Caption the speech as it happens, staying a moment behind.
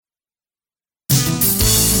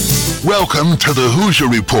Welcome to the Hoosier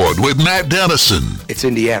Report with Matt Dennison. It's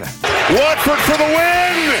Indiana. Watford for the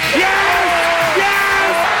win! Yes! Yes!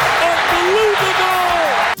 Unbelievable!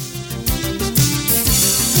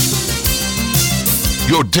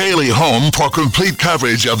 Your daily home for complete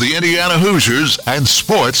coverage of the Indiana Hoosiers and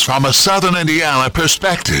sports from a Southern Indiana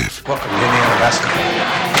perspective. Welcome to Indiana basketball.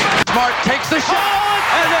 Smart takes the shot,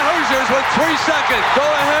 and the Hoosiers with 3 seconds go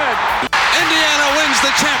ahead. Indiana wins the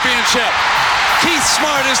championship. Keith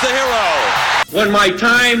Smart is the hero. When my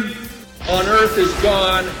time on earth is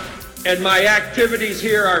gone and my activities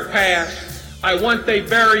here are past, I want they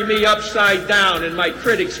bury me upside down and my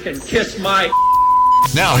critics can kiss my...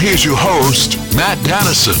 Now here's your host, Matt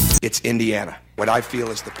Dennison. It's Indiana, what I feel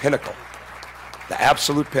is the pinnacle, the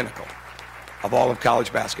absolute pinnacle of all of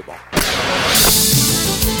college basketball.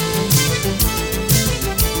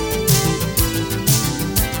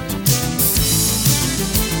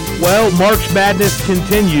 Well, March Madness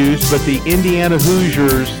continues, but the Indiana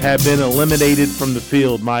Hoosiers have been eliminated from the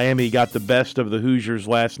field. Miami got the best of the Hoosiers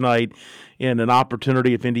last night in an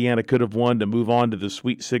opportunity, if Indiana could have won, to move on to the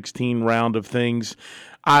Sweet 16 round of things.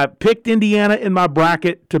 I picked Indiana in my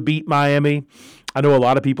bracket to beat Miami. I know a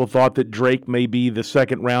lot of people thought that Drake may be the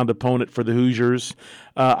second-round opponent for the Hoosiers.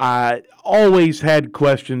 I always had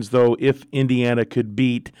questions, though, if Indiana could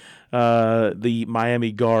beat the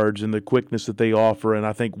Miami guards and the quickness that they offer, and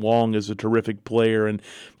I think Wong is a terrific player. And,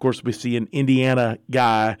 of course, we see an Indiana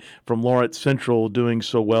guy from Lawrence Central doing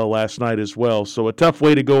so well last night as well. So a tough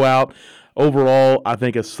way to go out. Overall, I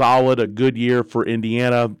think a good year for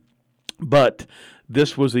Indiana. But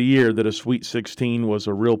this was a year that a Sweet 16 was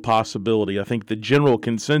a real possibility. I think the general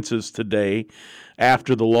consensus today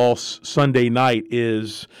after the loss Sunday night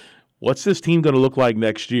is, what's this team going to look like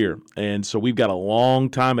next year? And so we've got a long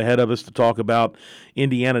time ahead of us to talk about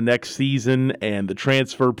Indiana next season and the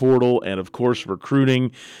transfer portal and, of course,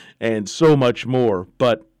 recruiting and so much more.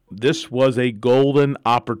 But this was a golden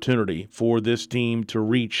opportunity for this team to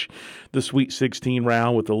reach the Sweet 16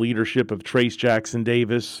 round with the leadership of Trace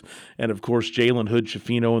Jackson-Davis and, of course, Jalen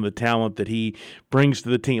Hood-Schifino and the talent that he brings to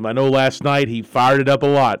the team. I know last night he fired it up a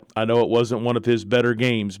lot. I know it wasn't one of his better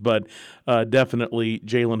games, but definitely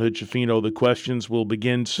Jalen Hood-Schifino. The questions will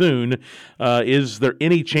begin soon. Is there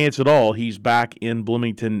any chance at all he's back in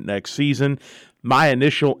Bloomington next season? My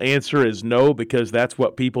initial answer is no, because that's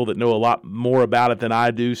what people that know a lot more about it than I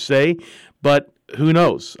do say. But who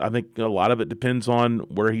knows? I think a lot of it depends on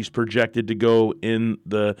where he's projected to go in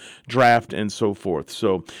the draft and so forth.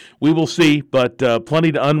 So we will see, but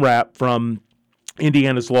plenty to unwrap from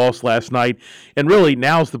Indiana's loss last night. And really,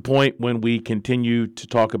 now's the point when we continue to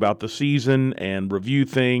talk about the season and review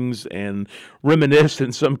things and reminisce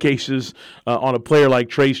in some cases on a player like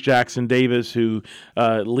Trace Jackson-Davis, who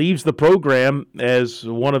leaves the program as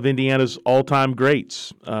one of Indiana's all-time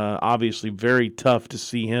greats. Obviously, very tough to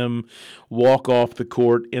see him walk off the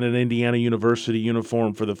court in an Indiana University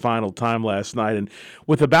uniform for the final time last night. And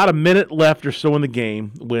with about a minute left or so in the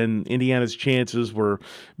game, when Indiana's chances were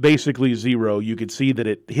basically zero, you could see that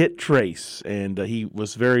it hit Trace, and he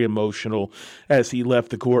was very emotional as he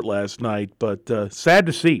left the court last night. But sad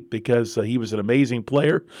to see, because he was an amazing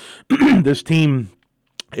player. This team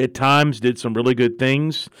at times did some really good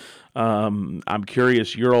things. I'm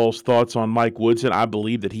curious your all's thoughts on Mike Woodson. I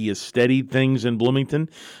believe that he has steadied things in Bloomington.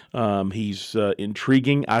 He's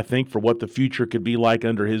intriguing, I think, for what the future could be like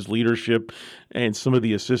under his leadership and some of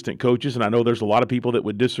the assistant coaches. And I know there's a lot of people that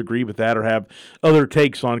would disagree with that or have other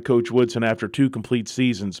takes on Coach Woodson after 2 complete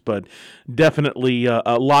seasons, but definitely a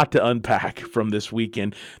lot to unpack from this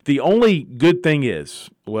weekend. The only good thing is,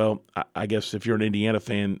 well, I guess if you're an Indiana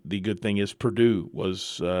fan, the good thing is Purdue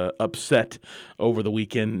was upset over the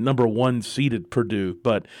weekend, number 1 seeded Purdue.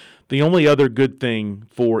 But the only other good thing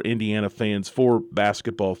for Indiana fans, for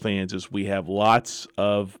basketball fans, is we have lots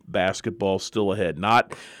of basketball still ahead.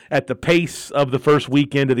 Not at the pace of the first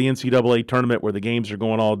weekend of the NCAA tournament where the games are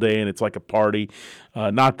going all day and it's like a party.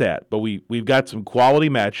 Not that. But we've got some quality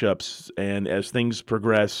matchups, and as things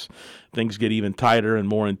progress, things get even tighter and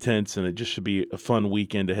more intense, and it just should be a fun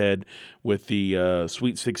weekend ahead with the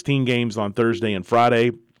Sweet 16 games on Thursday and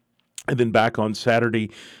Friday. And then back on Saturday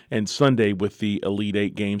and Sunday with the Elite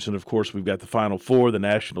Eight games. And, of course, we've got the Final Four, the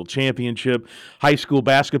National Championship, high school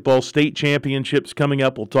basketball state championships coming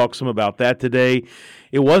up. We'll talk some about that today.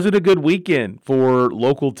 It wasn't a good weekend for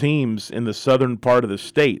local teams in the southern part of the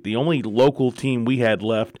state. The only local team we had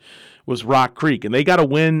left was Rock Creek. And they got a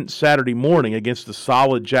win Saturday morning against the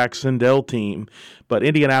solid Jacksonville team. But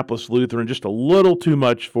Indianapolis Lutheran, just a little too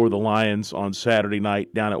much for the Lions on Saturday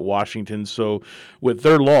night down at Washington. So with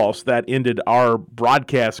their loss, that ended our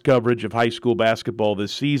broadcast coverage of high school basketball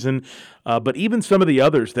this season. But even some of the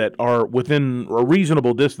others that are within a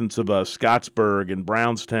reasonable distance of us, Scottsburg and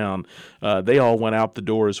Brownstown, they all went out the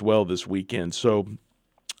door as well this weekend. So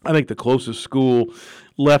I think the closest school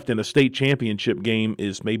left in a state championship game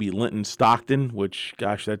is maybe Linton-Stockton, which,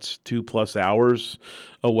 gosh, that's 2+ hours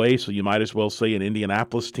away. So you might as well say an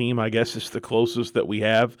Indianapolis team, I guess, is the closest that we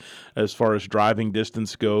have as far as driving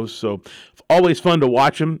distance goes. So always fun to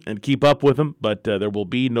watch them and keep up with them, but there will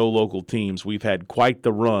be no local teams. We've had quite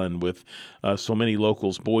the run with so many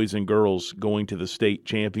locals, boys and girls, going to the state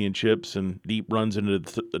championships and deep runs into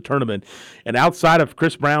the tournament. And outside of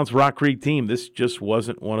Chris Brown's Rock Creek team, this just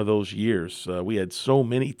wasn't one of those years. We had so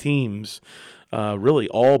many teams, really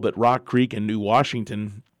all but Rock Creek and New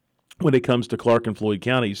Washington, when it comes to Clark and Floyd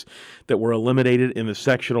counties, that were eliminated in the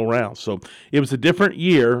sectional round. So it was a different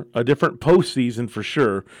year, a different postseason for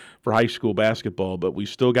sure for high school basketball, but we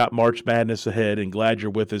still got March Madness ahead, and glad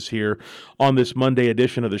you're with us here on this Monday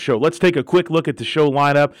edition of the show. Let's take a quick look at the show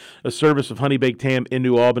lineup, a service of Honey Baked Ham in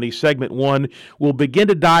New Albany. Segment 1, we'll begin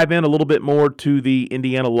to dive in a little bit more to the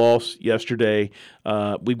Indiana loss yesterday.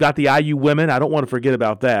 We've got the IU women. I don't want to forget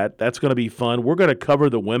about that. That's going to be fun. We're going to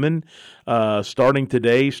cover the women starting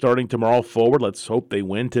today, starting tomorrow forward. Let's hope they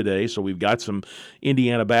win today. So we've got some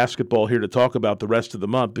Indiana basketball here to talk about the rest of the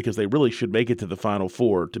month, because they really should make it to the Final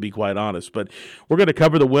Four, to be quite honest. But we're going to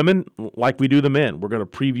cover the women like we do the men. We're going to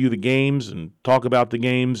preview the games and talk about the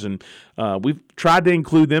games, and we've tried to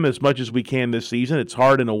include them as much as we can this season. It's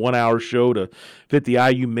hard in a 1-hour show to fit the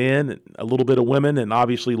IU men, a little bit of women, and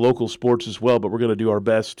obviously local sports as well, but we're going to do our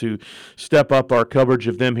best to step up our coverage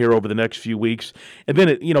of them here over the next few weeks. And then,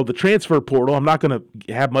 the transfer portal, I'm not going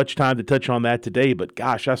to have much time to touch on that today, but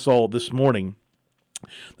gosh, I saw this morning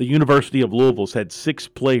the University of Louisville's had 6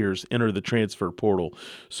 players enter the transfer portal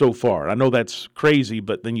so far. I know that's crazy,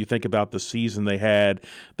 but then you think about the season they had,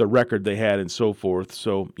 the record they had, and so forth.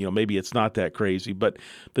 So, maybe it's not that crazy. But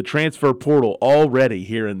the transfer portal already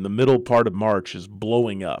here in the middle part of March is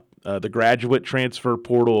blowing up. The graduate transfer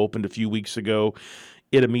portal opened a few weeks ago.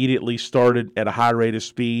 It immediately started at a high rate of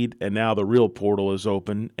speed, and now the real portal is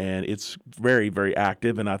open, and it's very, very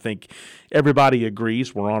active. And I think everybody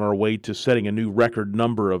agrees we're on our way to setting a new record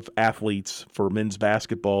number of athletes for men's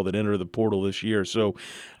basketball that enter the portal this year. So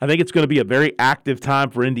I think it's going to be a very active time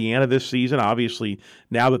for Indiana this season. Obviously,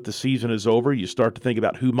 now that the season is over, you start to think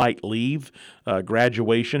about who might leave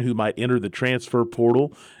graduation, who might enter the transfer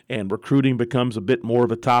portal, and recruiting becomes a bit more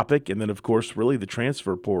of a topic. And then, of course, really the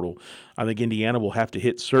transfer portal. I think Indiana will have to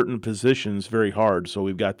hit certain positions very hard, so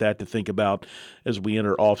we've got that to think about as we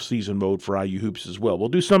enter off-season mode for IU Hoops as well. We'll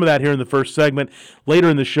do some of that here in the first segment. Later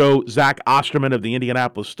in the show, Zach Osterman of the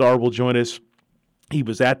Indianapolis Star will join us. He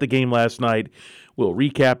was at the game last night. We'll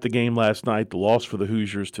recap the game last night, the loss for the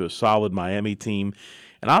Hoosiers to a solid Miami team.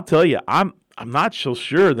 And I'll tell you, I'm not so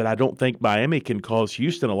sure that I don't think Miami can cause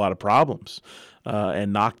Houston a lot of problems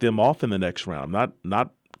and knock them off in the next round. I'm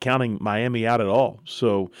not counting Miami out at all.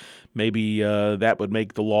 So maybe that would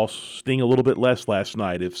make the loss sting a little bit less last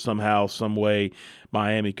night if somehow, some way,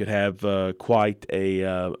 Miami could have quite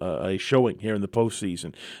a showing here in the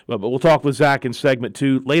postseason. But we'll talk with Zach in segment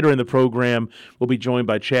 2. Later in the program, we'll be joined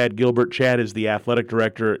by Chad Gilbert. Chad is the athletic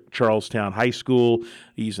director at Charlestown High School.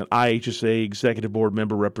 He's an IHSA executive board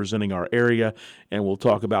member representing our area, and we'll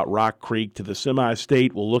talk about Rock Creek to the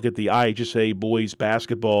semi-state. We'll look at the IHSA boys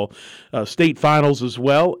basketball state finals as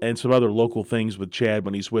well, and some other local things with Chad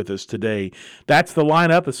when he's with us today. That's the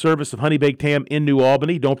lineup, a service of Honey Baked Ham in New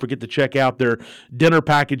Albany. Don't forget to check out their dinner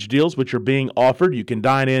package deals, which are being offered. You can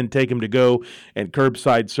dine in, take them to go, and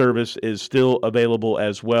curbside service is still available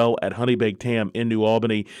as well at Honey Baked Ham in New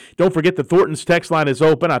Albany. Don't forget the Thornton's text line is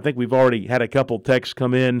open. I think we've already had a couple texts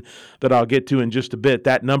come in that I'll get to in just a bit.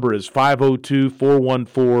 That number is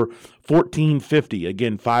 502-414-1450.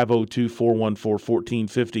 Again,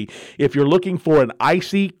 502-414-1450. If you're looking for an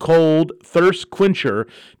icy cold thirst quencher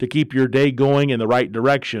to keep your day going in the right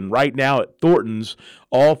direction, right now at Thornton's,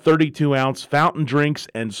 all 32-ounce fountain drinks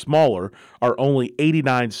and smaller are only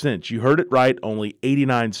 89 cents. You heard it right, only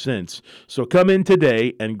 89 cents. So come in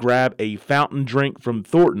today and grab a fountain drink from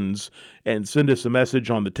Thornton's and send us a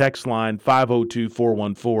message on the text line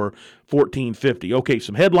 502-414-1450. Okay,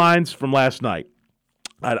 some headlines from last night.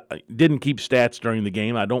 I didn't keep stats during the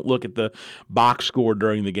game. I don't look at the box score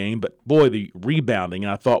during the game, but boy, the rebounding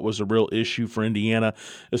I thought was a real issue for Indiana,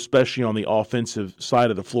 especially on the offensive side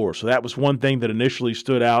of the floor. So that was one thing that initially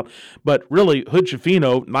stood out. But really,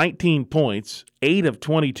 Hood-Schifino, 19 points, 8 of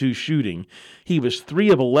 22 shooting. He was 3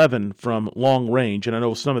 of 11 from long range, and I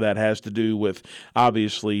know some of that has to do with,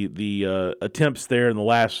 obviously, the attempts there in the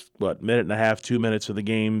last, minute and a half, 2 minutes of the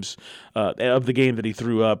game that he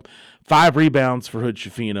threw up. 5 rebounds for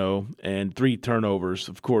Hood-Schifino and 3 turnovers.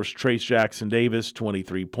 Of course, Trace Jackson-Davis,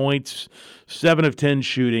 23 points, 7 of 10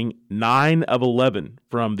 shooting, 9 of 11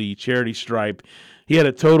 from the charity stripe. He had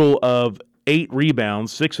a total of 8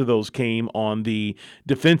 rebounds. 6 of those came on the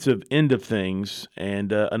defensive end of things,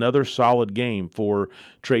 and another solid game for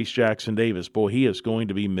Trace Jackson-Davis. Boy, he is going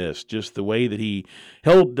to be missed. Just the way that he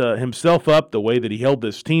held himself up, the way that he held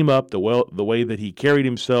this team up, the way that he carried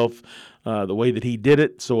himself, the way that he did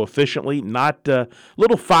it so efficiently, not a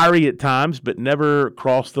little fiery at times, but never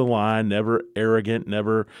crossed the line, never arrogant,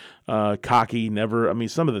 never cocky,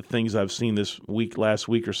 some of the things I've seen last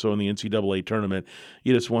week or so in the NCAA tournament,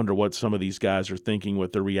 you just wonder what some of these guys are thinking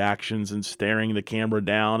with their reactions and staring the camera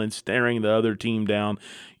down and staring the other team down.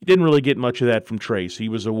 You didn't really get much of that from Trace. He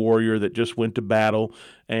was a warrior that just went to battle,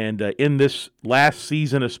 and in this last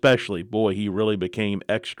season especially, boy, he really became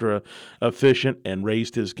extra efficient and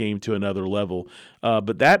raised his game to another level.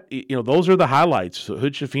 But that, those are the highlights. So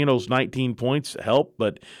Hood-Schifino's 19 points helped,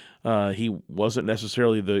 but he wasn't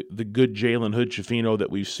necessarily the good Jalen Hood-Schifino that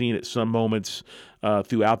we've seen at some moments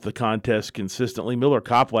throughout the contest consistently. Miller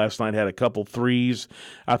Kopp last night had a couple threes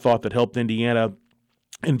I thought that helped Indiana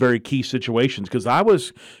in very key situations, because I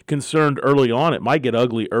was concerned early on it might get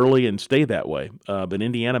ugly early and stay that way. But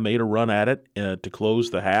Indiana made a run at it to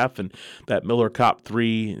close the half, and that Miller Kopp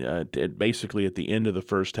three basically at the end of the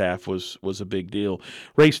first half was a big deal.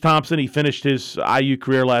 Race Thompson, he finished his IU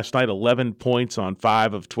career last night, 11 points on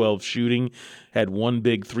 5 of 12 shooting. Had one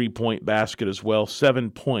big three-point basket as well,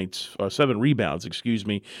 7 rebounds,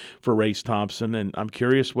 for Race Thompson. And I'm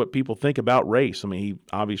curious what people think about Race. I mean, he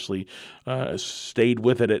obviously stayed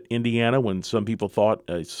with it at Indiana when some people thought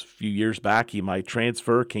a few years back he might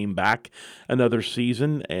transfer, came back another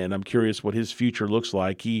season, and I'm curious what his future looks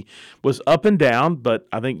like. He was up and down, but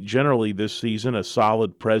I think generally this season a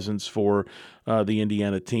solid presence for the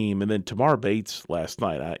Indiana team. And then Tamar Bates last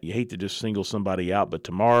night. You hate to just single somebody out, but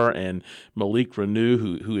Tamar and Malik Renew,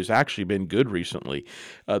 who has actually been good recently,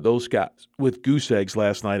 those guys with goose eggs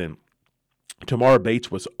last night. And Tamar Bates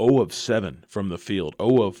was 0 of 7 from the field,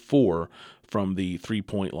 0 of 4 from the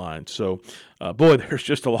three-point line. So, boy, there's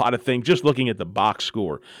just a lot of things, just looking at the box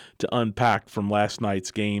score, to unpack from last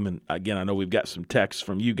night's game. And, again, I know we've got some texts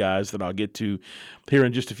from you guys that I'll get to here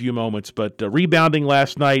in just a few moments. But rebounding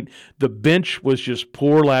last night, the bench was just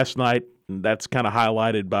poor last night. And that's kind of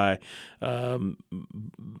highlighted by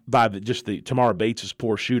the Tamar Bates'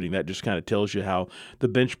 poor shooting. That just kind of tells you how the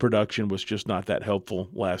bench production was just not that helpful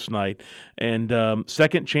last night. And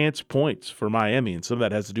second chance points for Miami, and some of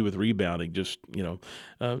that has to do with rebounding. Just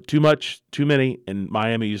too much, too many, and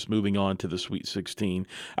Miami is moving on to the Sweet 16.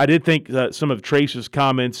 I did think some of Trace's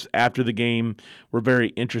comments after the game were very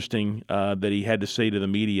interesting that he had to say to the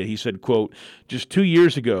media. He said, quote, "Just 2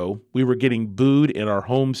 years ago, we were getting booed in our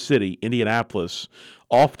home city, Indianapolis,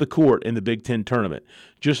 off the court in the Big Ten tournament.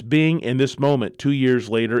 Just being in this moment 2 years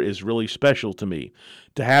later is really special to me.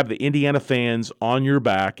 To have the Indiana fans on your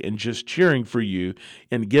back and just cheering for you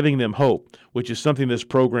and giving them hope, which is something this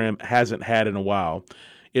program hasn't had in a while.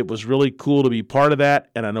 It was really cool to be part of that,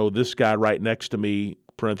 and I know this guy right next to me,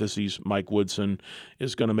 parentheses, Mike Woodson,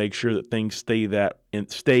 is going to make sure that things stay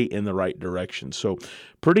in the right direction." So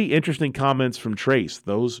pretty interesting comments from Trace.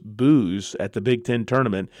 Those boos at the Big Ten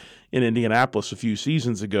tournament in Indianapolis a few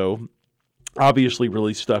seasons ago obviously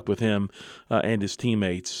really stuck with him and his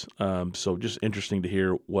teammates. So just interesting to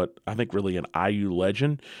hear what I think really an IU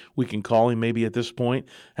legend, we can call him maybe at this point,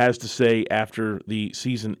 has to say after the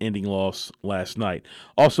season-ending loss last night.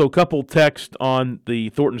 Also, a couple texts on the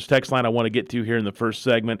Thornton's text line I want to get to here in the first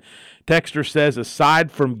segment. Texter says,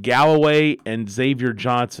 aside from Galloway and Xavier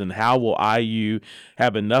Johnson, how will IU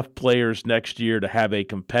have enough players next year to have a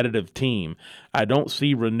competitive team? I don't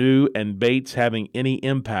see Renew and Bates having any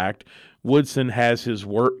impact. Woodson has his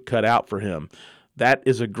work cut out for him. that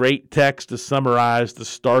is a great text to summarize the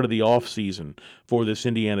start of the offseason for this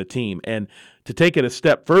Indiana team. And to take it a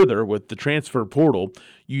step further with the transfer portal,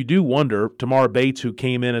 you do wonder, Tamar Bates, who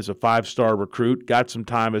came in as a 5-star recruit, got some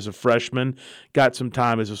time as a freshman, got some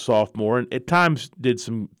time as a sophomore, and at times did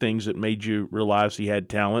some things that made you realize he had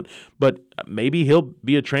talent, but maybe he'll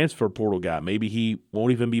be a transfer portal guy. Maybe he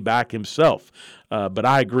won't even be back himself. But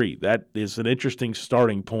I agree. That is an interesting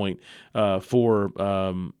starting point for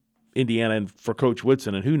Indiana and for Coach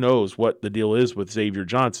Woodson, and who knows what the deal is with Xavier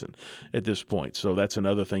Johnson at this point. So that's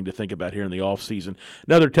another thing to think about here in the offseason.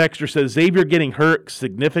 Another texter says, Xavier getting hurt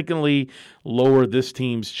significantly lowered this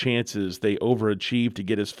team's chances. They overachieved to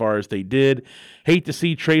get as far as they did. Hate to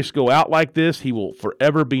see Trace go out like this. He will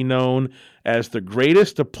forever be known as the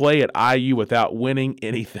greatest to play at IU without winning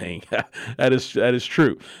anything. That is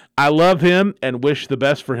true. I love him and wish the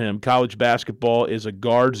best for him. College basketball is a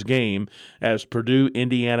guard's game, as Purdue,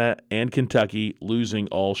 Indiana, and Kentucky losing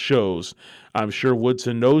all shows. I'm sure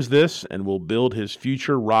Woodson knows this and will build his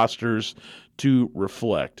future rosters to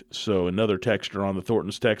reflect. So another texter on the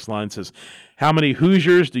Thornton's text line says, how many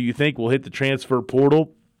Hoosiers do you think will hit the transfer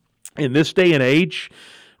portal? In this day and age,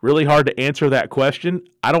 really hard to answer that question.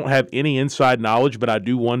 I don't have any inside knowledge, but I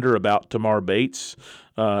do wonder about Tamar Bates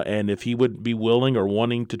and if he would be willing or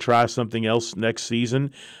wanting to try something else next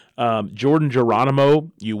season. Jordan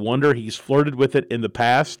Geronimo, you wonder, he's flirted with it in the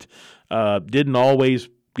past, didn't always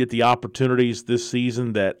get the opportunities this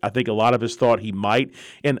season that I think a lot of us thought he might.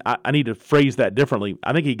 And I need to phrase that differently.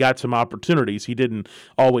 I think he got some opportunities. He didn't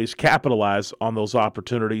always capitalize on those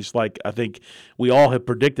opportunities like I think we all have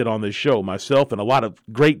predicted on this show, myself and a lot of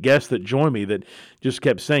great guests that joined me that just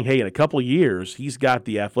kept saying, hey, in a couple of years, he's got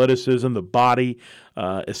the athleticism, the body,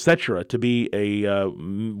 etc., to be a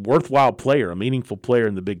worthwhile player, a meaningful player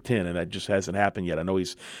in the Big Ten, and that just hasn't happened yet. I know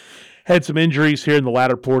he's had some injuries here in the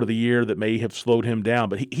latter part of the year that may have slowed him down,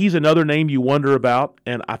 but he's another name you wonder about,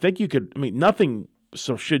 and I think nothing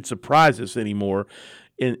should surprise us anymore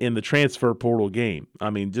in the transfer portal game. I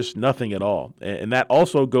mean, just nothing at all, and that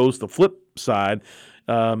also goes the flip side.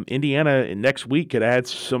 Indiana next week could add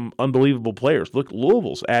some unbelievable players. Look,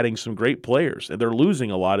 Louisville's adding some great players, and they're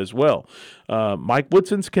losing a lot as well. Mike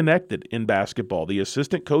Woodson's connected in basketball. The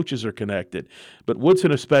assistant coaches are connected, but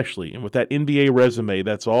Woodson especially, and with that NBA resume,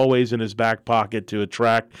 that's always in his back pocket to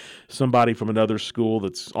attract somebody from another school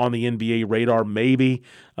that's on the NBA radar maybe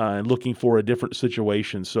and looking for a different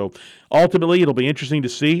situation. So ultimately, it'll be interesting to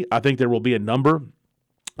see. I think there will be a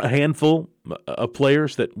handful of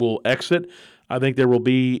players that will exit. I think there will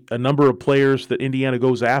be a number of players that Indiana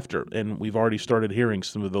goes after, and we've already started hearing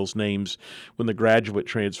some of those names when the graduate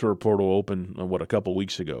transfer portal opened, a couple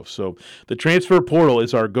weeks ago. So the transfer portal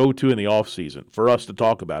is our go-to in the offseason for us to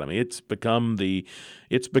talk about. I mean, it's become the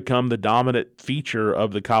dominant feature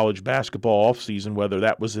of the college basketball offseason, whether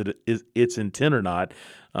that was its intent or not.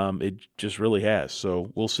 It just really has. So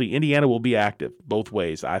we'll see. Indiana will be active both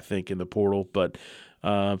ways, I think, in the portal, but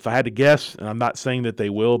if I had to guess, and I'm not saying that they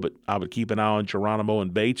will, but I would keep an eye on Geronimo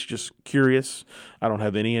and Bates, just curious. I don't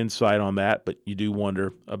have any insight on that, but you do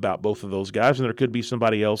wonder about both of those guys, and there could be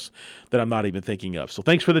somebody else that I'm not even thinking of. So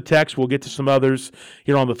thanks for the text. We'll get to some others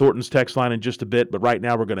here on the Thornton's text line in just a bit, but right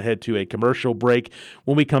now we're going to head to a commercial break.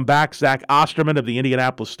 When we come back, Zach Osterman of the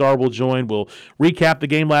Indianapolis Star will join. We'll recap the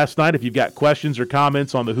game last night. If you've got questions or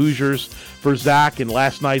comments on the Hoosiers for Zach in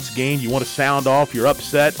last night's game, you want to sound off, you're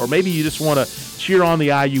upset, or maybe you just want to cheer on the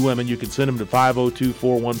IU women, you can send them to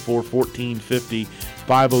 502-414-1450,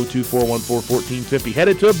 502-414-1450.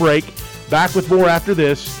 Headed to a break. Back with more after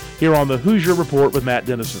this here on the Hoosier Report with Matt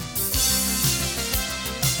Dennison.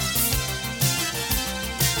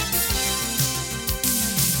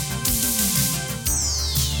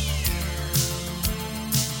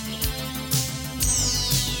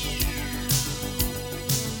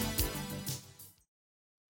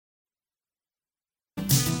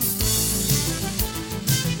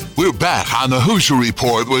 We're back on the Hoosier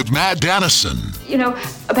Report with Matt Dennison. You know,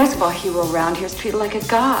 a basketball hero around here is treated like a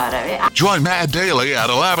god. Join Matt daily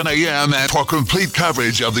at 11 a.m. for complete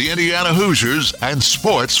coverage of the Indiana Hoosiers and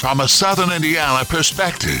sports from a Southern Indiana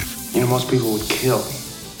perspective. You know, most people would kill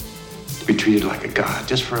to be treated like a god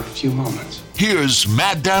just for a few moments. Here's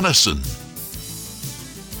Matt Dennison.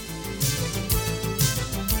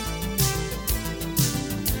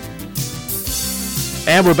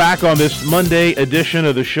 And we're back on this Monday edition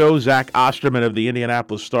of the show. Zach Osterman of the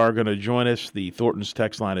Indianapolis Star going to join us. The Thornton's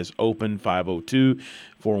text line is open,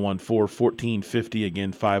 502-414-1450.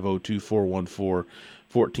 Again,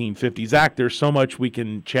 502-414-1450. Zach, there's so much we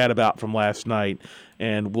can chat about from last night,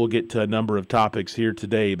 and we'll get to a number of topics here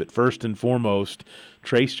today. But first and foremost,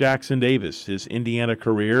 Trace Jackson Davis, his Indiana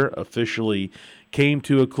career officially came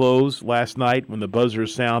to a close last night when the buzzer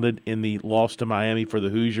sounded in the loss to Miami for the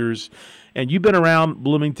Hoosiers. And you've been around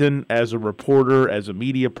Bloomington as a reporter, as a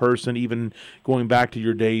media person, even going back to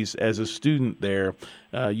your days as a student there.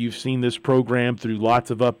 You've seen this program through lots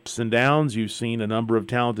of ups and downs. You've seen a number of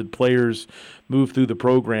talented players move through the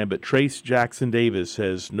program. But Trace Jackson Davis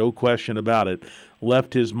has, no question about it,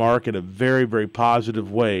 left his mark in a very, very positive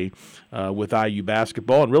way with IU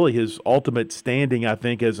basketball, and really his ultimate standing, I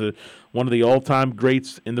think, as one of the all-time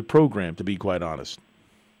greats in the program, to be quite honest.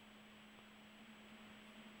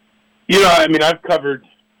 I mean, I've covered,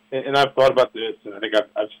 and I've thought about this, and I think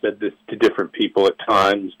I've said this to different people at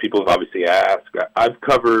times. People have obviously asked. I've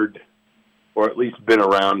covered, or at least been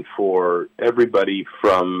around for everybody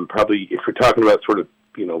from probably, if we're talking about sort of,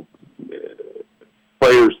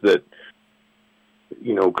 players that,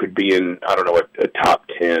 could be in, I don't know, a top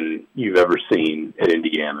 10 you've ever seen at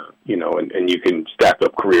Indiana, and you can stack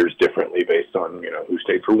up careers differently based on, who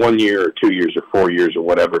stayed for 1 year or 2 years or 4 years or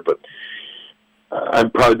whatever, but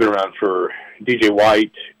I've probably been around for DJ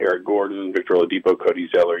White, Eric Gordon, Victor Oladipo, Cody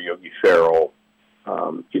Zeller, Yogi Ferrell.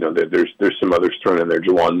 There's some others thrown in there,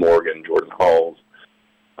 Jawan Morgan, Jordan Halls.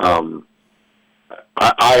 I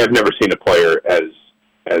have never seen a player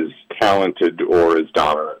as talented or as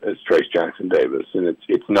dominant as Trace Jackson Davis, and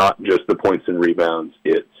it's not just the points and rebounds.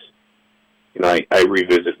 It's I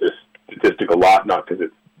revisit this statistic a lot, not because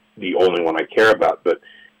it's the only one I care about, but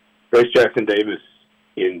Trace Jackson Davis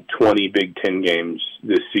in 20 Big Ten games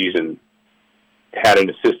this season had an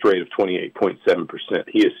assist rate of 28.7%.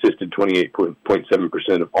 He assisted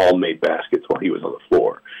 28.7% of all made baskets while he was on the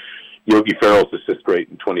floor. Yogi Ferrell's assist rate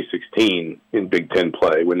in 2016 in Big Ten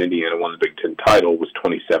play, when Indiana won the Big Ten title, was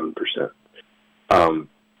 27%.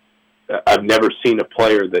 I've never seen a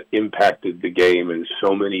player that impacted the game in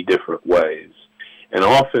so many different ways. And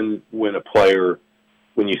often when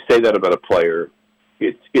you say that about a player,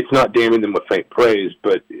 it's not damning them with faint praise,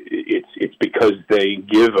 but it's because they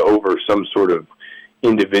give over some sort of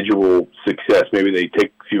individual success. Maybe they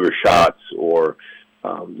take fewer shots, or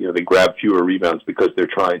they grab fewer rebounds because they're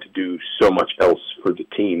trying to do so much else for the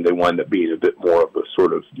team. They wind up being a bit more of a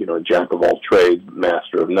sort of jack of all trades,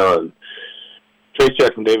 master of none. Trace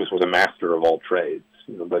Jackson Davis was a master of all trades.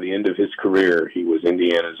 By the end of his career, he was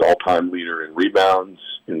Indiana's all-time leader in rebounds,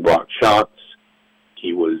 in blocked shots.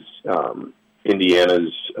 He was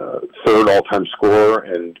Indiana's third all-time scorer,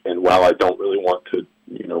 and while I don't really want to,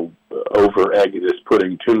 over-egg this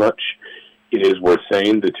pudding too much, it is worth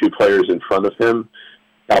saying the two players in front of him,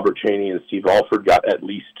 Albert Chaney and Steve Alford, got at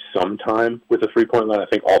least some time with the three-point line. I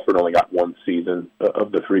think Alford only got one season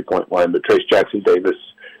of the three-point line, but Trace Jackson Davis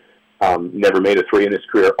never made a three in his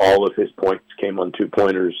career. All of his points came on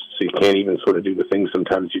two-pointers, so you can't even sort of do the things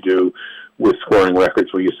sometimes you do with scoring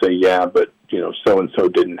records where you say, yeah, but so-and-so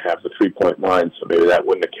didn't have the three-point line, so maybe that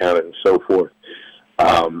wouldn't have counted, and so forth.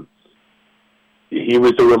 He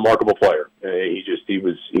was a remarkable player.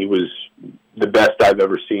 He was the best I've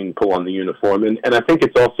ever seen pull on the uniform. And I think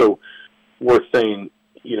it's also worth saying,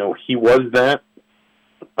 he was that,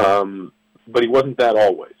 but he wasn't that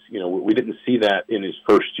always. We didn't see that in his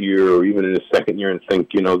first year or even in his second year and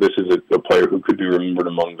think, this is a player who could be remembered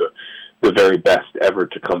among the very best ever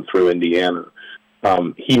to come through Indiana.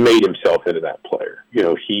 He made himself into that player.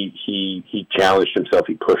 He challenged himself.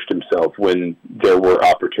 He pushed himself when there were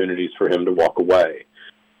opportunities for him to walk away.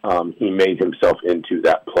 He made himself into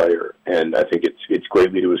that player, and I think it's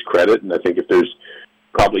greatly to his credit. And I think if there's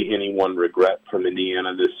probably any one regret from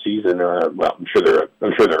Indiana this season, well, I'm sure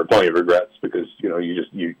there are plenty of regrets because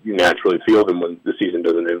you naturally feel them when the season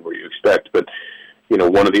doesn't end where you expect. But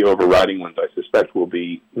one of the overriding ones I suspect will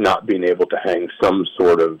be not being able to hang some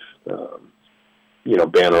sort of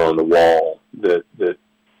banner on the wall that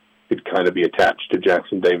could kind of be attached to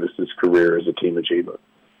Jackson Davis's career as a team achiever.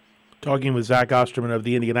 Talking with Zach Osterman of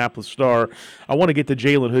the Indianapolis Star. I want to get to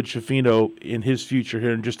Jalen Hood-Schifino in his future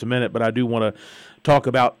here in just a minute, but I do want to talk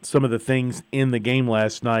about some of the things in the game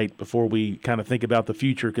last night before we kind of think about the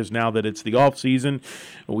future, because now that it's the off season,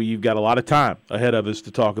 we've got a lot of time ahead of us to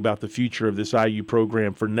talk about the future of this IU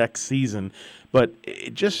program for next season. But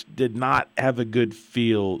it just did not have a good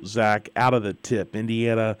feel, Zach, out of the tip.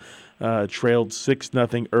 Indiana trailed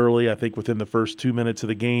 6-0 early, I think within the first 2 minutes of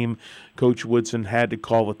the game. Coach Woodson had to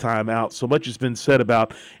call a timeout. So much has been said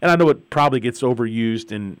about, and I know it probably gets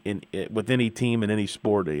overused in with any team in any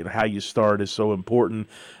sport. How you start is so important.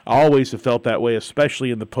 I always have felt that way, especially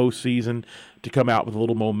in the postseason. to come out with a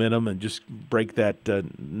little momentum and just break that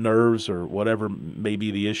nerves or whatever may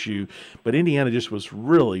be the issue. But Indiana just was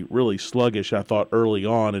really, really sluggish, I thought, early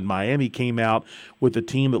on. And Miami came out with a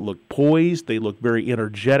team that looked poised. They looked very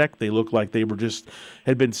energetic. They looked like they were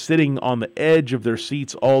had been sitting on the edge of their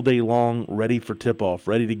seats all day long, ready for tip-off,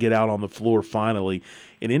 ready to get out on the floor finally.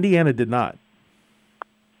 And Indiana did not.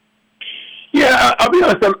 Yeah, I'll be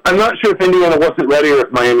honest, I'm not sure if Indiana wasn't ready or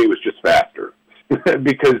if Miami was just faster.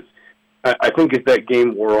 Because I think as that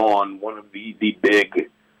game wore on, one of the big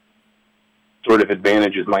sort of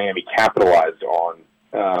advantages Miami capitalized on,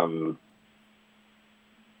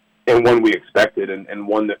 and one we expected, and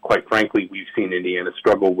one that, quite frankly, we've seen Indiana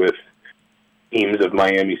struggle with teams of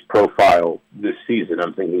Miami's profile this season.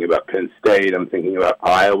 I'm thinking about Penn State. I'm thinking about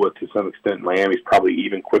Iowa to some extent. Miami's probably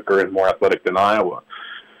even quicker and more athletic than Iowa.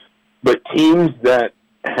 But teams that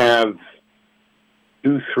have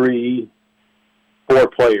 2, 3, 4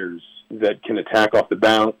 players that can attack off the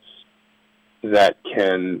bounce, that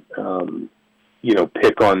can,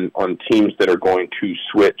 pick on teams that are going to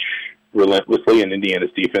switch relentlessly, and Indiana's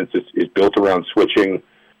defense is built around switching,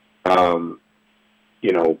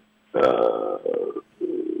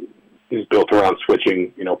 is built around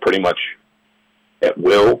switching, pretty much at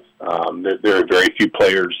will. There are very few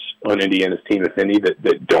players on Indiana's team, if any,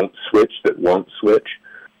 that don't switch, that won't switch.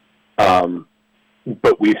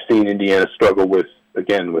 But we've seen Indiana struggle with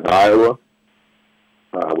Iowa,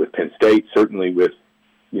 with Penn State, certainly with,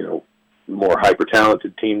 more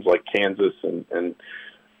hyper-talented teams like Kansas and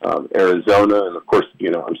Arizona. And, of course,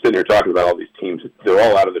 I'm sitting here talking about all these teams. They're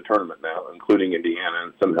all out of the tournament now, including Indiana.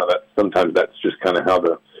 And sometimes that's just kind of how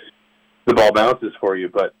the ball bounces for you.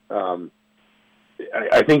 But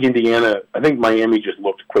I think Miami just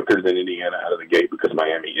looked quicker than Indiana out of the gate because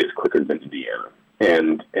Miami is quicker than Indiana.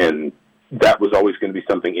 And that was always going to be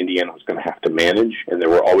something Indiana was going to have to manage, and there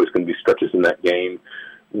were always going to be stretches in that game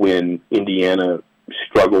when Indiana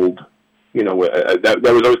struggled. That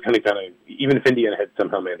was always kind of, even if Indiana had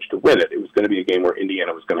somehow managed to win it, it was going to be a game where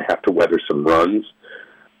Indiana was going to have to weather some runs.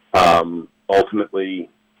 Ultimately,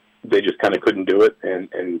 they just kind of couldn't do it,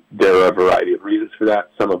 and there are a variety of reasons for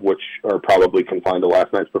that, some of which are probably confined to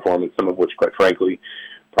last night's performance, some of which, quite frankly,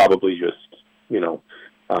 probably just,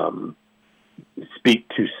 speak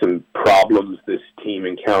to some problems this team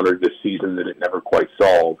encountered this season that it never quite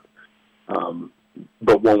solved.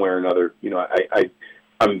 But one way or another, I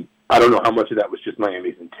don't know how much of that was just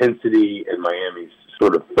Miami's intensity and Miami's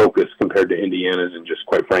sort of focus compared to Indiana's, and just,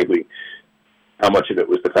 quite frankly, how much of it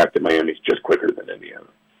was the fact that Miami's just quicker than Indiana.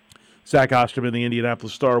 Zach Osterman, the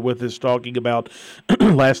Indianapolis Star, with us, talking about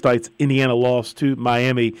last night's Indiana loss to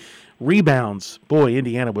Miami. Rebounds. Boy,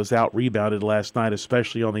 Indiana was out-rebounded last night,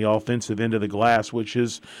 especially on the offensive end of the glass, which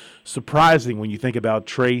is surprising when you think about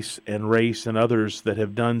Trace and Race and others that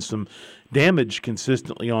have done some damage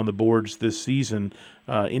consistently on the boards this season.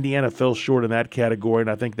 Indiana fell short in that category, and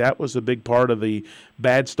I think that was a big part of the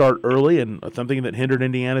bad start early and something that hindered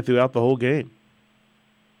Indiana throughout the whole game.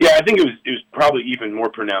 Yeah, I think it was probably even more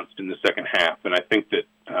pronounced in the second half, and I think that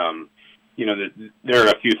that there are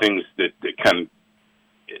a few things that kind of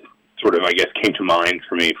sort of, I guess, came to mind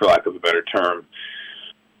for me, for lack of a better term.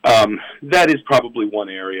 That is probably one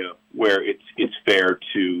area where it's fair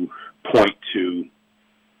to point to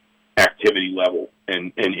activity level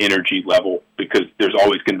and energy level, because there's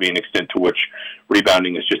always going to be an extent to which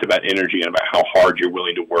rebounding is just about energy and about how hard you're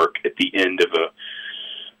willing to work at the end of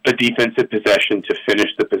a defensive possession to finish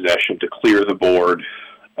the possession, to clear the board,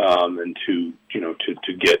 and to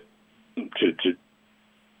get to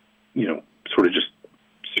sort of just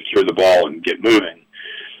secure the ball and get moving.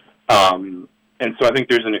 And so I think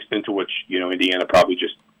there's an extent to which, Indiana probably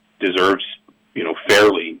just deserves,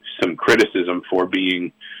 fairly some criticism for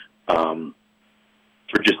being,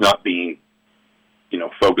 for just not being,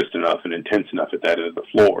 focused enough and intense enough at that end of the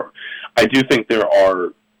floor. I do think there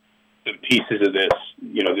are some pieces of this,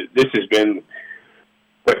 this has been,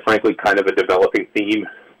 quite frankly, kind of a developing theme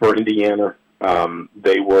for Indiana.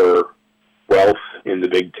 They were 12th in the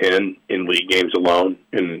Big Ten in league games alone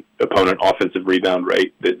in opponent offensive rebound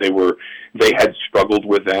rate. They had struggled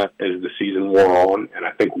with that as the season wore on, and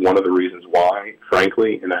I think one of the reasons why,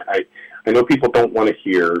 frankly, and I know people don't want to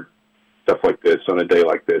hear stuff like this on a day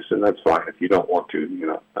like this, and that's fine if you don't want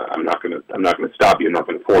to. I'm not going to stop you. I'm not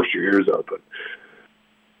going to force your ears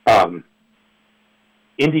open.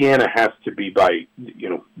 Indiana has to be, by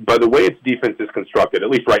the way its defense is constructed, at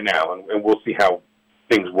least right now, and we'll see how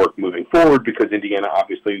things work moving forward, because Indiana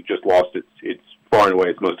obviously just lost its far and away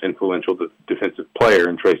its most influential defensive player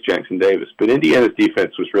in Trace Jackson Davis. But Indiana's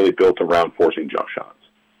defense was really built around forcing jump shots.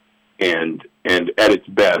 And at its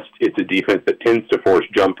best, it's a defense that tends to force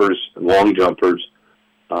jumpers, long jumpers,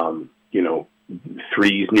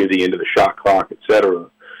 threes near the end of the shot clock, etc.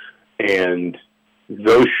 And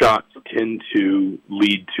those shots tend to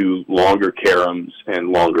lead to longer caroms and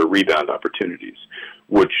longer rebound opportunities,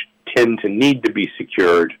 which tend to need to be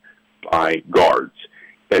secured by guards.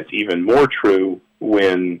 That's even more true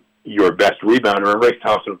when your best rebounder, and Race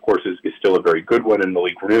Thompson, of course, is still a very good one, and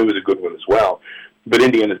Malik Renew is a good one as well. But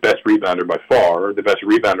Indiana's best rebounder by far, the best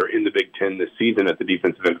rebounder in the Big Ten this season at the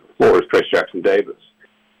defensive end of the floor, is Trayce Jackson-Davis.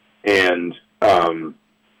 And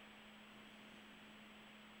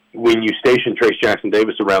when you station Trayce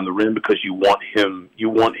Jackson-Davis around the rim because you want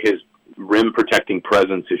his rim protecting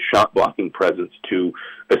presence, his shot blocking presence to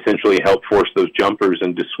essentially help force those jumpers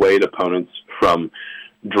and dissuade opponents from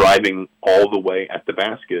driving all the way at the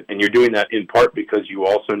basket. And you're doing that in part because you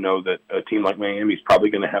also know that a team like Miami is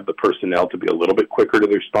probably going to have the personnel to be a little bit quicker to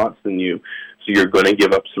their spots than you. So you're going to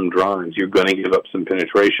give up some drives. You're going to give up some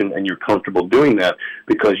penetration, and you're comfortable doing that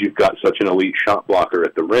because you've got such an elite shot blocker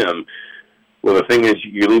at the rim. Well, the thing is,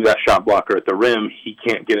 you leave that shot blocker at the rim, he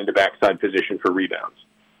can't get into backside position for rebounds.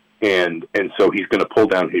 And so he's going to pull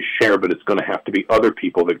down his share, but it's going to have to be other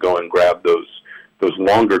people that go and grab those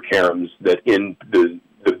longer caroms that end the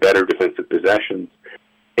better defensive possessions.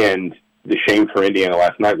 And the shame for Indiana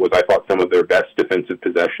last night was I thought some of their best defensive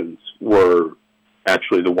possessions were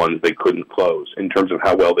actually the ones they couldn't close in terms of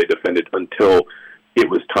how well they defended until it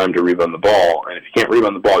was time to rebound the ball. And if you can't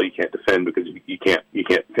rebound the ball, you can't defend because you can't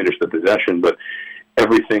finish the possession. But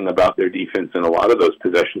everything about their defense in a lot of those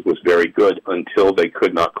possessions was very good until they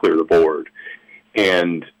could not clear the board.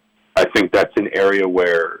 And I think that's an area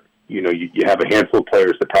where, you have a handful of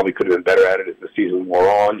players that probably could have been better at it as the season wore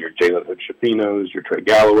on. Your Jalen Hood-Shafinos, your Trey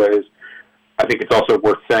Galloways. I think it's also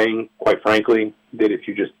worth saying, quite frankly, that if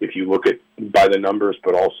you look at by the numbers,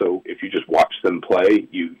 but also if you just watch them play,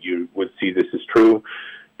 you would see this is true.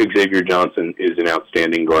 Xavier Johnson is an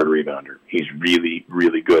outstanding guard rebounder. He's really,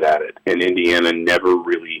 really good at it. And Indiana never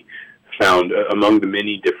really found, among the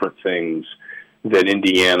many different things that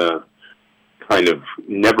Indiana kind of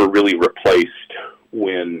never really replaced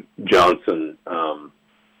when Johnson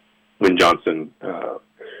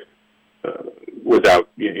was out,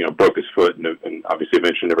 broke his foot and obviously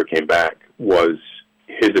eventually never came back, was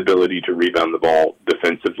his ability to rebound the ball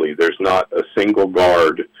defensively. There's not a single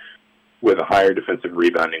guard with a higher defensive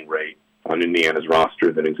rebounding rate on Indiana's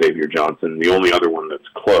roster than Xavier Johnson. The only other one that's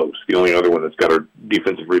close, the only other one that's got a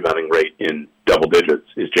defensive rebounding rate in double digits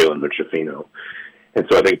is Jalen Hood-Shafino. And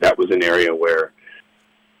so I think that was an area where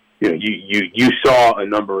you saw a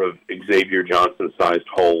number of Xavier Johnson-sized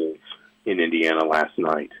holes in Indiana last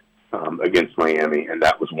night against Miami, and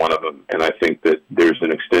that was one of them. And I think that there's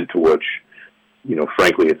an extent to which,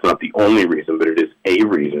 frankly, it's not the only reason, but it is a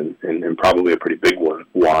reason, and probably a pretty big one,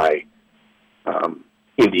 why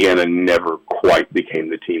Indiana never quite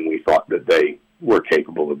became the team we thought that they were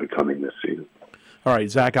capable of becoming this season. All right,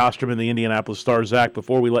 Zach Osterman, the Indianapolis Star. Zach,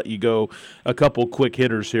 before we let you go, a couple quick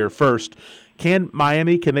hitters here. First, can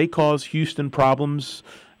they cause Houston problems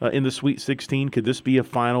in the Sweet 16? Could this be a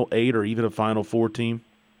Final 8 or even a Final 4 team?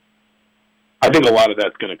 I think a lot of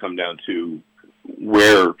that's going to come down to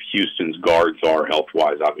where Houston's guards are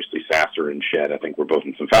health-wise. Obviously, Sasser and Shed, I think, were both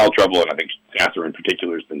in some foul trouble, and I think Sasser in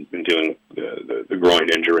particular has been dealing with the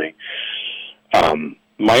groin injury.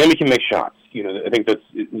 Miami can make shots. I think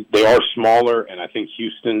they are smaller, and I think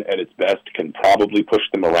Houston at its best can probably push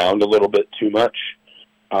them around a little bit too much.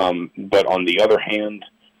 But on the other hand,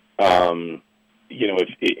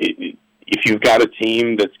 if you've got a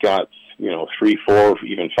team that's got 3, 4,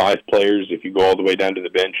 even 5 players, if you go all the way down to the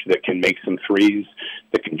bench, that can make some threes,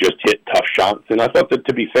 that can just hit tough shots. And I thought that,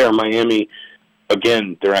 to be fair, Miami,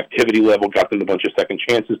 again, their activity level got them a bunch of second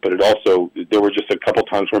chances, but there were just a couple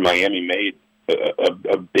times where Miami made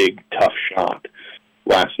a big, tough shot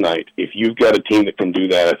last night. If you've got a team that can do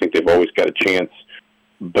that, I think they've always got a chance.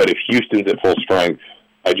 But if Houston's at full strength,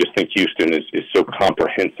 I just think Houston is so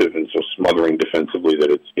comprehensive and so smothering defensively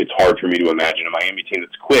that it's hard for me to imagine a Miami team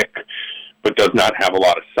that's quick but does not have a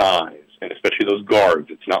lot of size, and especially those guards.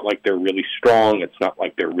 It's not like they're really strong. It's not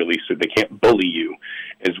like so they can't bully you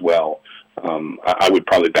as well. I would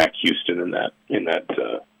probably back Houston in that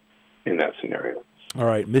scenario. All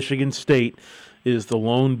right, Michigan State is the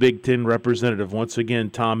lone Big Ten representative. Once again,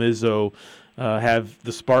 Tom Izzo have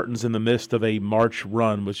the Spartans in the midst of a March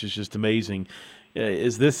run, which is just amazing.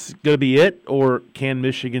 Is this going to be it, or can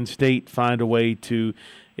Michigan State find a way to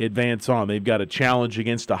advance on? They've got a challenge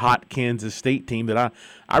against a hot Kansas State team that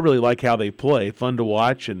I really like how they play. Fun to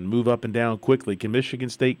watch and move up and down quickly. Can Michigan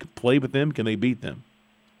State play with them? Can they beat them?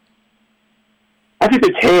 I think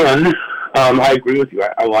they can. I agree with you.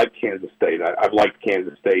 I like Kansas State. I've liked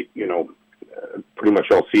Kansas State, pretty much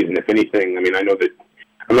all season. If anything, I mean, I know that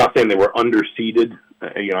I'm not saying they were underseeded.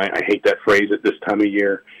 I hate that phrase at this time of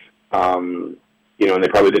year. And they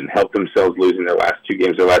probably didn't help themselves losing their last two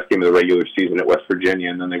games. Their last game of the regular season at West Virginia,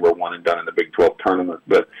 and then they were one and done in the Big 12 tournament.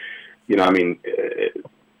 But,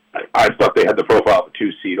 I thought they had the profile of a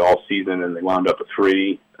 2 seed all season, and they wound up a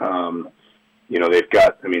 3. They've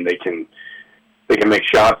got. I mean, they can make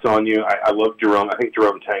shots on you. I love Jerome. I think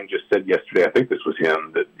Jerome Tang just said yesterday, I think this was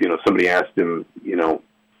him, that, somebody asked him,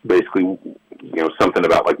 basically, something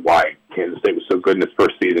about, like, why Kansas State was so good in his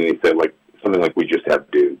first season. He said, like, something like, we just have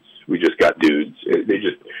dudes. We just got dudes. They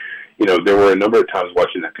just, there were a number of times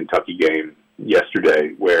watching that Kentucky game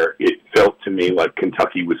yesterday where it felt to me like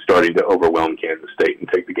Kentucky was starting to overwhelm Kansas State and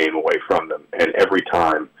take the game away from them. And every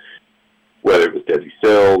time, whether it was Desi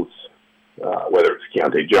Sills, whether it was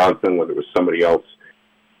Keontae Johnson, whether it was somebody else,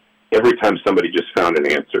 every time somebody just found an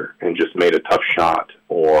answer and just made a tough shot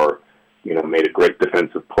or, made a great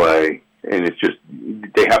defensive play. And it's just,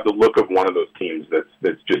 they have the look of one of those teams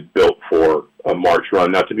that's just built for a March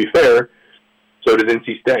run. Now, to be fair, so does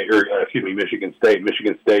Michigan State.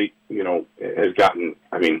 Michigan State, has gotten,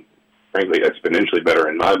 frankly, exponentially better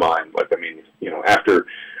in my mind. After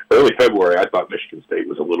early February, I thought Michigan State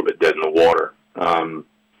was a little bit dead in the water.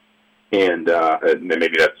 And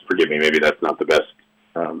maybe maybe that's not the best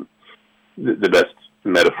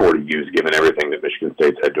metaphor to use given everything that Michigan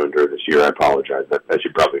State's had to endure this year. I apologize. I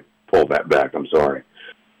should probably pull that back. I'm sorry.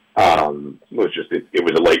 It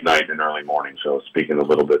was a late night and early morning, so speaking a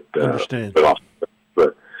little bit, off.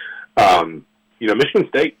 But Michigan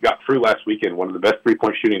State got through last weekend, one of the best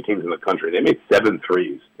 3-point shooting teams in the country. They made 7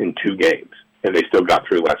 threes in 2 games, and they still got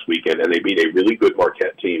through last weekend, and they beat a really good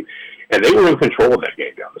Marquette team, and they were in control of that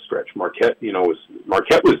game down the stretch. Marquette was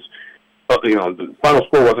the final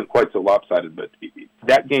score wasn't quite so lopsided, but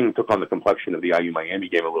that game took on the complexion of the IU Miami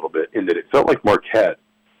game a little bit, in that it felt like Marquette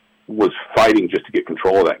was fighting just to get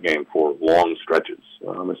control of that game for long stretches,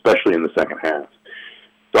 especially in the second half.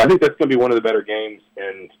 So I think that's going to be one of the better games.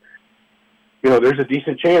 And, there's a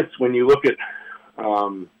decent chance when you look at,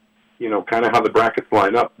 kind of how the brackets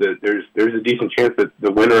line up, that there's a decent chance that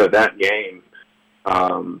the winner of that game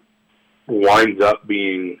winds up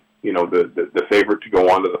being, the favorite to go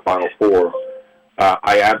on to the Final Four.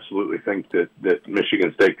 I absolutely think that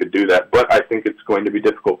Michigan State could do that, but I think it's going to be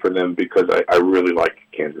difficult for them because I really like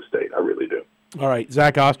Kansas State. I really do. All right,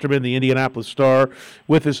 Zach Osterman, the Indianapolis Star,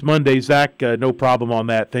 with us Monday. Zach, no problem on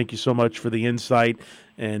that. Thank you so much for the insight,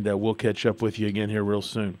 and we'll catch up with you again here real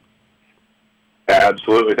soon.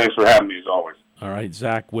 Absolutely. Thanks for having me, as always. All right,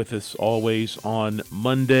 Zach with us always on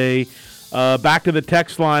Monday. Back to the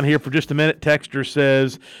text line here for just a minute. Texter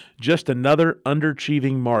says, just another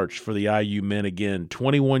underachieving March for the IU men again.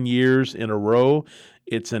 21 years in a row.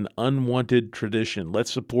 It's an unwanted tradition.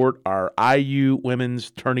 Let's support our IU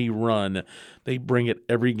women's tourney run. They bring it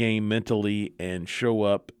every game mentally and show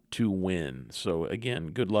up to win. So, again,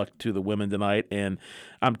 good luck to the women tonight. And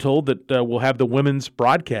I'm told that we'll have the women's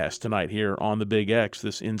broadcast tonight here on the Big X,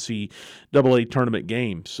 this NCAA tournament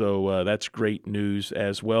game. So that's great news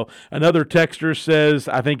as well. Another texter says,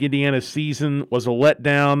 I think Indiana's season was a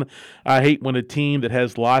letdown. I hate when a team that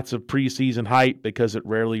has lots of preseason hype because it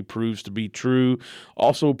rarely proves to be true.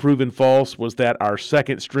 Also proven false was that our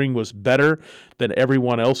second string was better than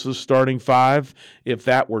everyone else's starting 5. If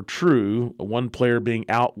that were true, one player being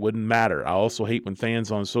out wouldn't matter. I also hate when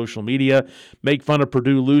fans on social media make fun of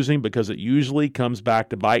Purdue losing because it usually comes back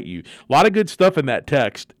to bite you. A lot of good stuff in that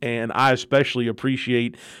text, and I especially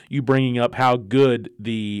appreciate you bringing up how good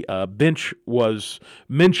the bench was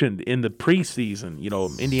mentioned in the preseason.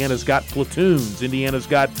 Indiana's got platoons. Indiana's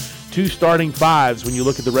got 2 starting 5s when you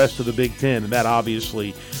look at the rest of the Big Ten, and that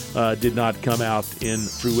obviously did not come out in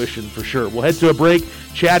fruition for sure. We'll head to a break.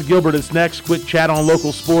 Chad Gilbert is next. Quick chat on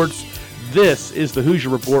local sports. This is the Hoosier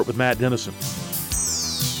Report with Matt Dennison.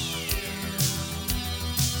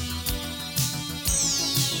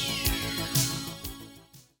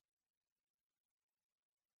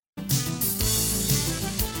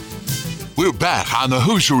 We're back on the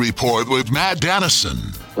Hoosier Report with Matt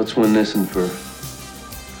Dennison. Let's win this one for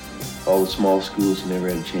all the small schools who never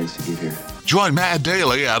had a chance to get here. Join Matt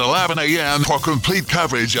daily at 11 a.m. for complete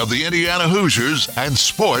coverage of the Indiana Hoosiers and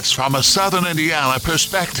sports from a Southern Indiana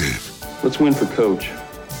perspective. Let's win for Coach,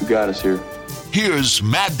 who got us here. Here's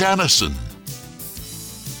Matt Dennison.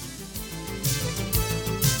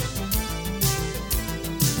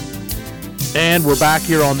 And we're back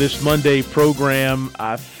here on this Monday program.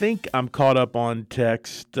 I think I'm caught up on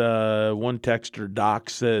text. One texter,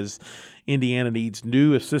 Doc, says Indiana needs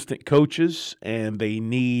new assistant coaches, and they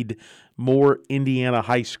need more Indiana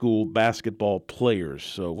high school basketball players.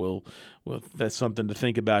 So well, that's something to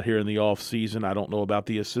think about here in the off season. I don't know about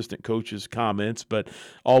the assistant coaches' comments, but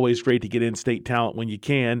always great to get in-state talent when you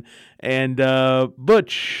can. And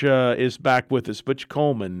Butch is back with us. Butch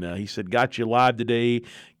Coleman, he said, got you live today,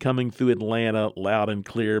 coming through Atlanta loud and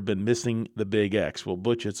clear. Been missing the Big X. Well,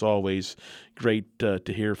 Butch, it's always great to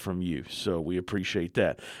hear from you, so we appreciate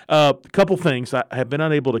that. A couple things. I have been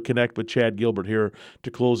unable to connect with Chad Gilbert here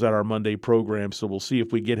to close out our Monday program, so we'll see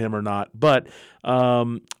if we get him or not. But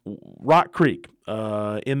Rock Creek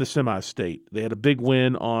in the semi-state, they had a big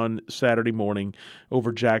win on Saturday morning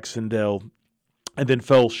over Jacksonville and then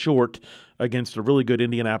fell short against a really good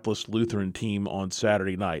Indianapolis Lutheran team on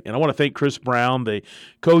Saturday night. And I want to thank Chris Brown, the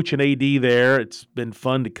coach and AD there. It's been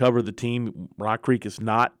fun to cover the team. Rock Creek is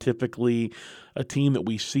not typically a team that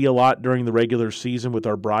we see a lot during the regular season with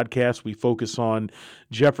our broadcast. We focus on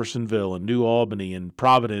Jeffersonville and New Albany and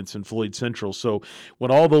Providence and Floyd Central. So when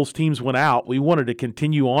all those teams went out, we wanted to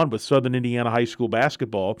continue on with Southern Indiana high school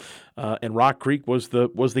basketball, and Rock Creek was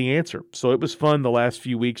the answer. So it was fun the last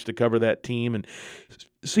few weeks to cover that team and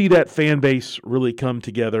see that fan base really come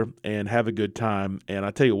together and have a good time. And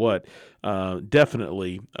I tell you what,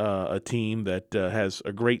 definitely a team that has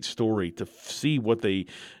a great story. To see what they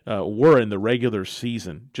were in the regular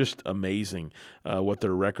season, just amazing what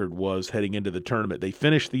their record was heading into the tournament. They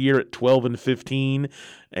finished the year at 12-15,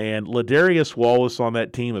 and Ladarius Wallace on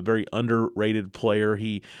that team, a very underrated player.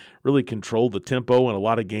 He really controlled the tempo in a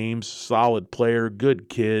lot of games. Solid player, good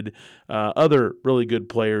kid. Other really good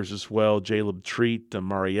players as well. Jaleb Treat,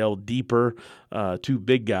 Marielle Deeper, two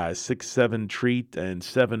big guys, 6'7" Treat and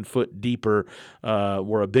 7-foot Deeper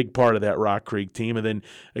were a big part of that Rock Creek team. And then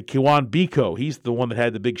Kiwan Biko, he's the one that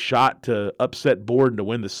had the big shot to upset Borden to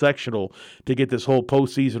win the sectional to get this whole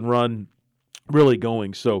postseason run really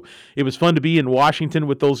going. So it was fun to be in Washington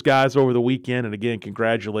with those guys over the weekend. And again,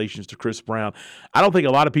 congratulations to Chris Brown. I don't think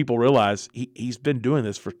a lot of people realize he's been doing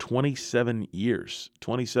this for 27 years,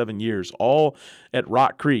 all at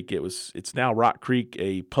Rock Creek. It's now Rock Creek,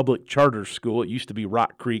 a public charter school. It used to be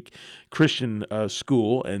Rock Creek Christian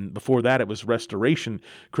School. And before that, it was Restoration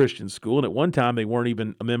Christian School. And at one time, they weren't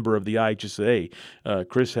even a member of the IHSA.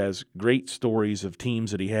 Chris has great stories of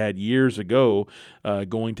teams that he had years ago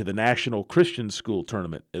going to the National Christian School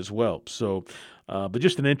tournament as well. So, but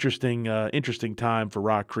just an interesting time for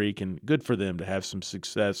Rock Creek, and good for them to have some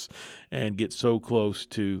success and get so close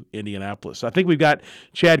to Indianapolis. I think we've got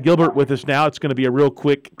Chad Gilbert with us now. It's going to be a real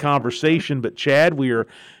quick conversation, but Chad, we are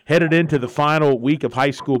headed into the final week of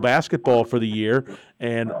high school basketball for the year,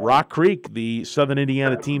 and Rock Creek, the Southern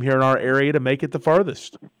Indiana team here in our area, to make it the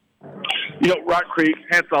farthest. You know, Rock Creek,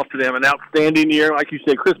 hats off to them. An outstanding year. Like you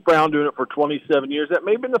said, Chris Brown doing it for 27 years. That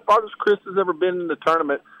may have been the farthest Chris has ever been in the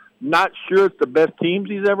tournament. Not sure it's the best teams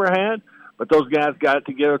he's ever had, but those guys got it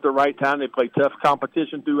together at the right time. They played tough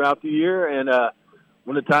competition throughout the year, and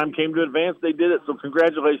when the time came to advance, they did it. So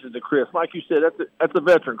congratulations to Chris. Like you said, that's a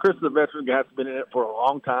veteran. Chris is a veteran guy that's been in it for a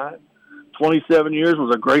long time. 27 years,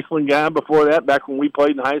 was a Graceland guy before that, back when we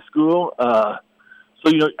played in high school. So,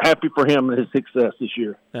 you know, happy for him and his success this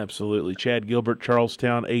year. Absolutely. Chad Gilbert,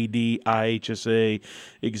 Charlestown AD, IHSA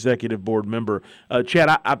Executive Board member. Chad,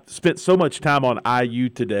 I spent so much time on IU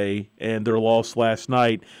today and their loss last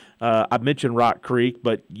night. I mentioned Rock Creek,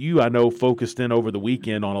 but you, I know, focused in over the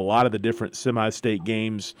weekend on a lot of the different semi-state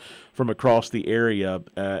games from across the area.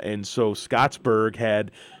 And so Scottsburg had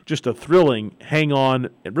just a thrilling hang-on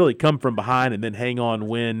and really come from behind and then hang-on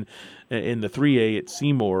win in the 3A at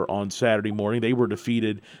Seymour on Saturday morning. They were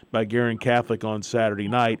defeated by Guerin Catholic on Saturday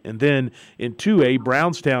night. And then in 2A,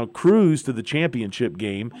 Brownstown cruised to the championship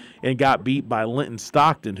game and got beat by Linton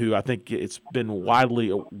Stockton, who I think it's been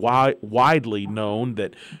widely known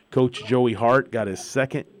that Coach Joey Hart got his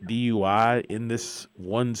second DUI in this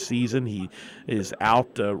one season. He is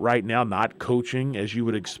out right now, not coaching as you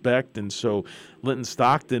would expect. And so Linton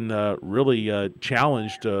Stockton really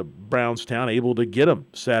challenged Brownstown, able to get him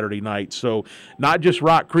Saturday night. So not just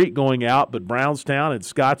Rock Creek going out, but Brownstown and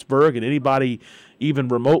Scottsburg and anybody even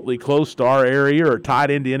remotely close to our area or tied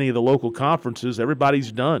into any of the local conferences,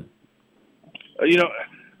 everybody's done. You know,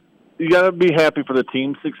 you got to be happy for the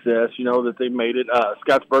team's success, you know, that they made it.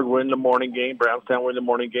 Scottsburg win the morning game. Brownstown win the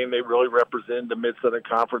morning game. They really represent the Mid-Southern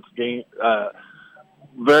Conference game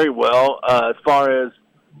very well. As far as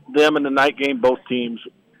them in the night game, both teams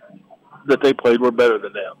that they played were better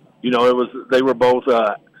than them. You know, they were both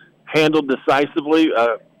handled decisively.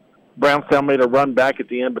 Brownstown made a run back at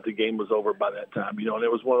the end, but the game was over by that time. You know, and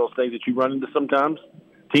it was one of those things that you run into sometimes.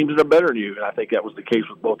 teams that are better than you, and I think that was the case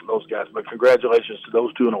with both of those guys. But congratulations to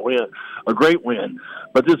those two in a great win.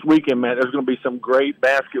 But this weekend, man, there's going to be some great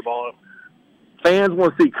basketball. Fans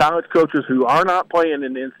want to see college coaches who are not playing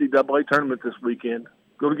in the NCAA tournament this weekend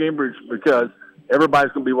go to Cambridge, because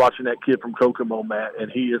everybody's going to be watching that kid from Kokomo, Matt,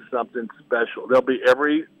 and he is something special. There'll be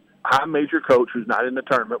every high major coach who's not in the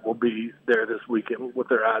tournament will be there this weekend with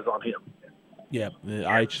their eyes on him. Yeah, the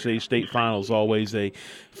IHSA State Finals, always a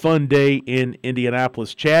fun day in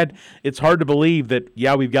Indianapolis. Chad, it's hard to believe that,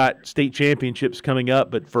 we've got state championships coming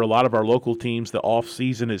up, but for a lot of our local teams, the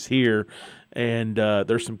off-season is here. And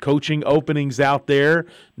there's some coaching openings out there.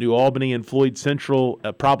 New Albany and Floyd Central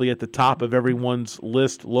probably at the top of everyone's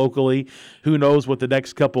list locally. Who knows what the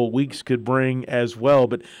next couple of weeks could bring as well.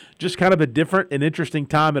 But just kind of a different and interesting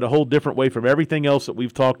time in a whole different way from everything else that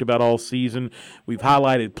we've talked about all season. We've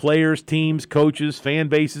highlighted players, teams, coaches, fan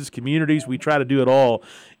bases, communities. We try to do it all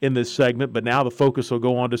in this segment, but now the focus will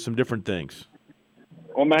go on to some different things.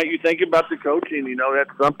 Well, Matt, you think about the coaching, that's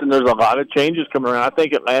something. There's a lot of changes coming around. I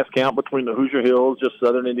think at last count between the Hoosier Hills, just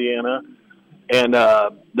Southern Indiana, and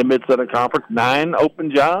the Mid-Southern Conference, 9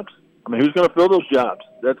 open jobs. I mean, who's going to fill those jobs?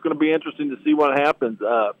 That's going to be interesting to see what happens.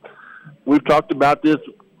 We've talked about this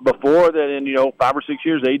before, that in, 5 or 6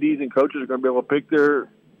 years, ADs and coaches are going to be able to pick their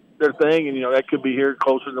thing, and, that could be here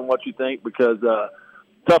closer than what you think, because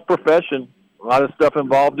tough profession. A lot of stuff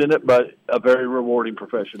involved in it, but a very rewarding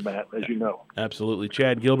profession, Matt, as you know. Absolutely.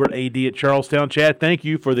 Chad Gilbert, AD at Charlestown. Chad, thank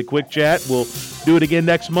you for the quick chat. We'll do it again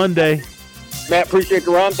next Monday. Matt, appreciate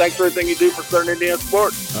the run. Thanks for everything you do for Southern Indiana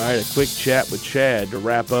sports. All right, a quick chat with Chad to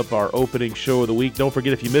wrap up our opening show of the week. Don't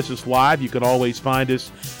forget, if you miss us live, you can always find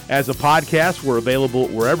us as a podcast. We're available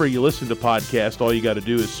wherever you listen to podcasts. All you got to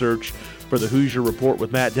do is search for the Hoosier Report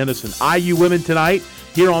with Matt Dennison. IU women tonight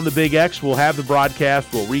here on the Big X. We'll have the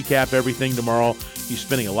broadcast. We'll recap everything tomorrow. He's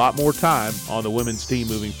spending a lot more time on the women's team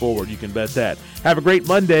moving forward. You can bet that. Have a great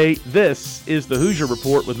Monday. This is the Hoosier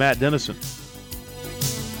Report with Matt Dennison.